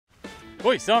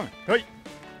Oi, Simon. Oi.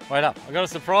 Wait up, I got a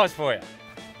surprise for you.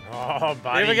 Oh,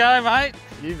 buddy. Here we go, mate.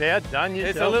 You've outdone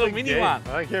yourself. It's a little mini one.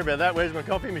 I don't care about that. Where's my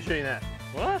coffee machine at?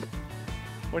 What?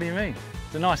 What do you mean?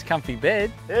 It's a nice comfy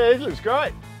bed. Yeah, it looks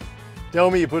great. Tell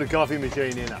me you put a coffee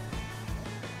machine in it.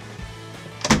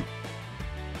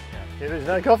 Yeah, there's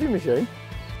no coffee machine.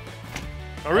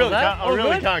 I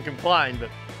really can't complain,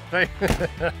 but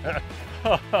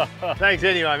thanks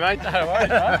anyway, mate. No worries,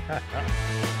 mate.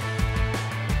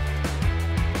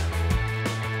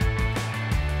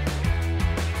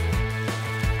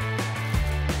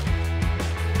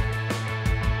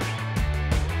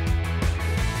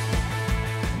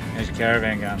 How's your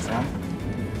caravan going,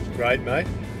 Simon? It's great, mate.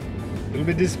 A little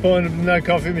bit disappointed with no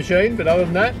coffee machine, but other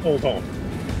than that, all time.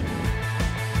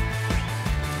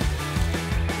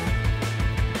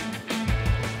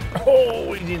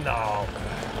 Oh, he's in the hole.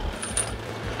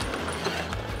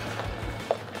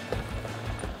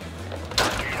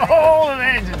 Oh, the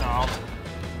man's in the hole.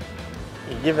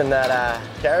 You're giving that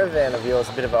caravan of yours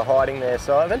a bit of a hiding there,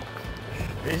 Simon.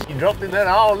 Yes, you dropped in that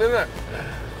hole, didn't it?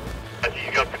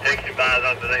 He's got protection bars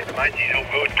underneath, mate. He's all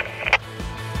good.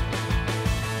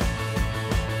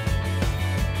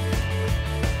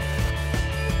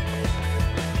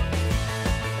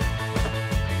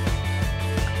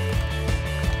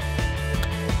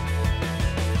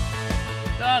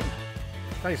 Done.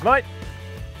 Thanks, mate.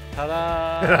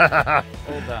 Ta-da.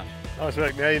 All done. Nice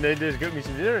work. Now you need to do is cook me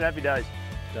some dinner and happy days.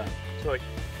 Done. Sweet.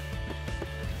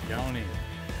 Going in.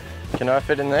 Can I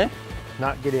fit in there?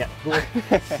 No, get out. Go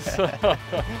on.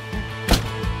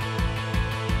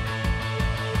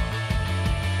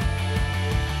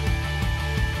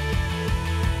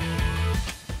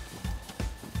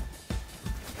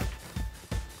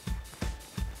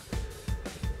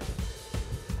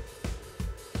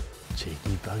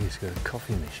 Cheeky bugger's got a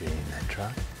coffee machine in that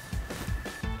truck.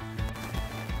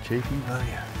 Cheeky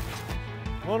bugger.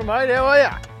 Morning, mate, how are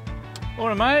ya?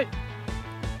 Morning, mate.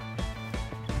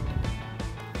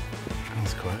 That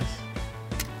was close.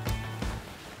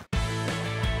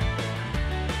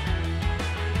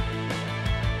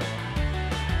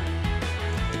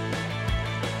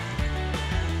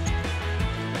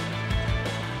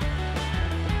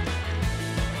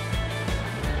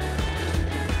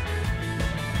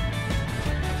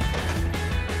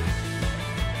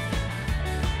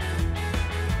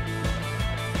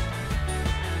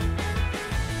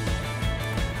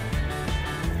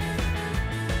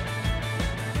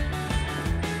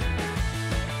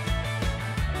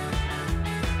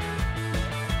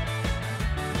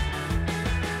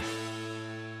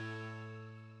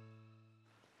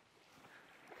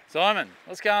 Simon,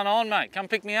 what's going on, mate? Come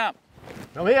pick me up.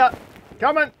 I'm here.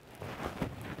 Coming.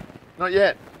 Not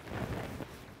yet.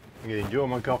 I'm going to enjoy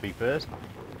my coffee first.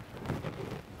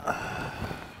 You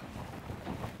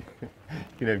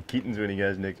can have kittens when he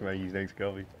goes next to make his next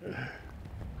coffee.